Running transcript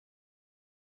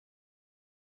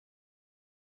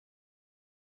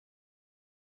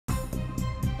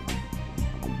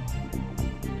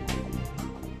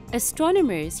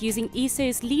Astronomers using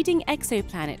ESO's leading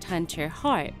exoplanet hunter,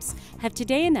 HARPS, have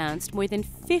today announced more than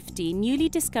 50 newly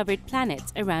discovered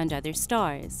planets around other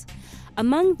stars.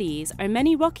 Among these are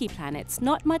many rocky planets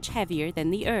not much heavier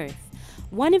than the Earth.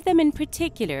 One of them in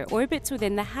particular orbits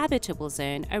within the habitable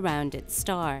zone around its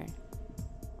star.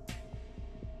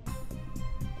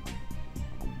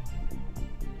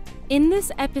 In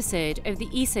this episode of the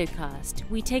ESOcast,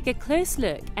 we take a close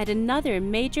look at another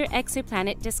major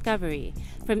exoplanet discovery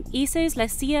from ESO's La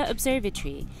Silla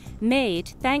Observatory, made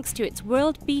thanks to its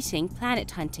world-beating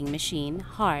planet hunting machine,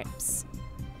 HARPS.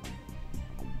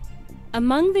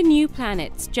 Among the new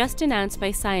planets just announced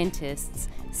by scientists,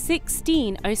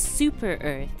 16 are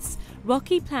super-Earths,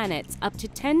 rocky planets up to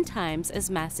 10 times as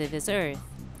massive as Earth.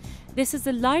 This is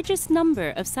the largest number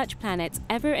of such planets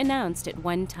ever announced at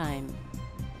one time.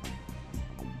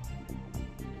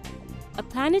 A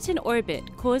planet in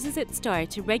orbit causes its star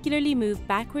to regularly move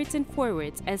backwards and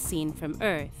forwards as seen from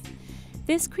Earth.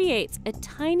 This creates a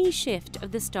tiny shift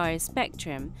of the star's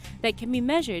spectrum that can be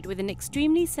measured with an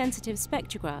extremely sensitive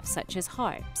spectrograph such as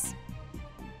HARPS.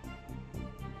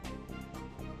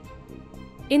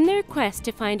 In their quest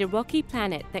to find a rocky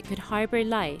planet that could harbor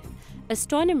life,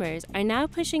 astronomers are now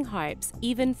pushing HARPS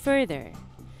even further.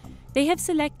 They have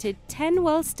selected 10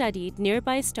 well-studied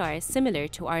nearby stars similar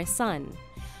to our Sun.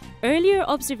 Earlier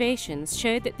observations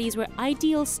showed that these were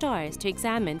ideal stars to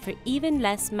examine for even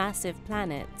less massive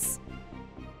planets.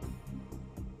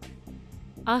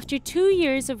 After 2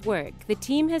 years of work, the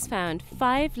team has found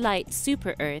 5 light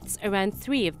super-Earths around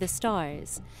 3 of the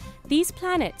stars. These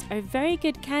planets are very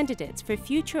good candidates for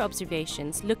future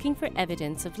observations looking for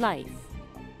evidence of life.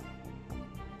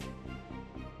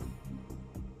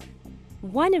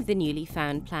 One of the newly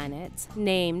found planets,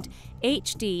 named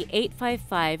HD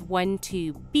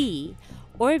 85512b,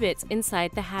 orbits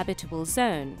inside the habitable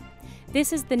zone.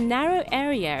 This is the narrow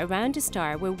area around a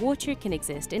star where water can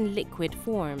exist in liquid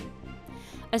form.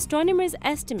 Astronomers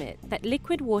estimate that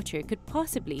liquid water could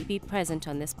possibly be present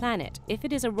on this planet if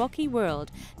it is a rocky world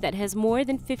that has more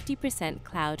than 50%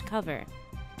 cloud cover.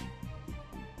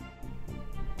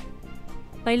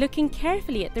 By looking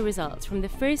carefully at the results from the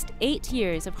first 8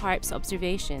 years of HARPS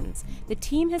observations, the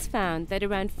team has found that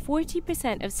around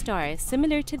 40% of stars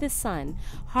similar to the Sun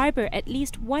harbor at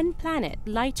least one planet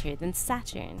lighter than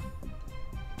Saturn.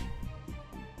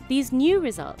 These new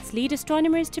results lead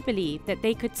astronomers to believe that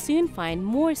they could soon find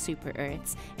more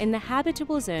super-Earths in the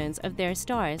habitable zones of their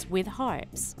stars with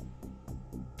HARPS.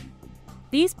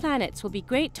 These planets will be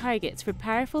great targets for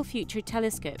powerful future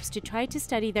telescopes to try to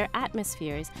study their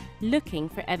atmospheres, looking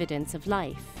for evidence of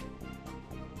life.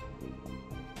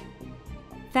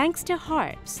 Thanks to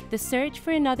HARPS, the search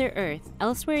for another Earth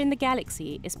elsewhere in the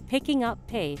galaxy is picking up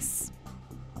pace.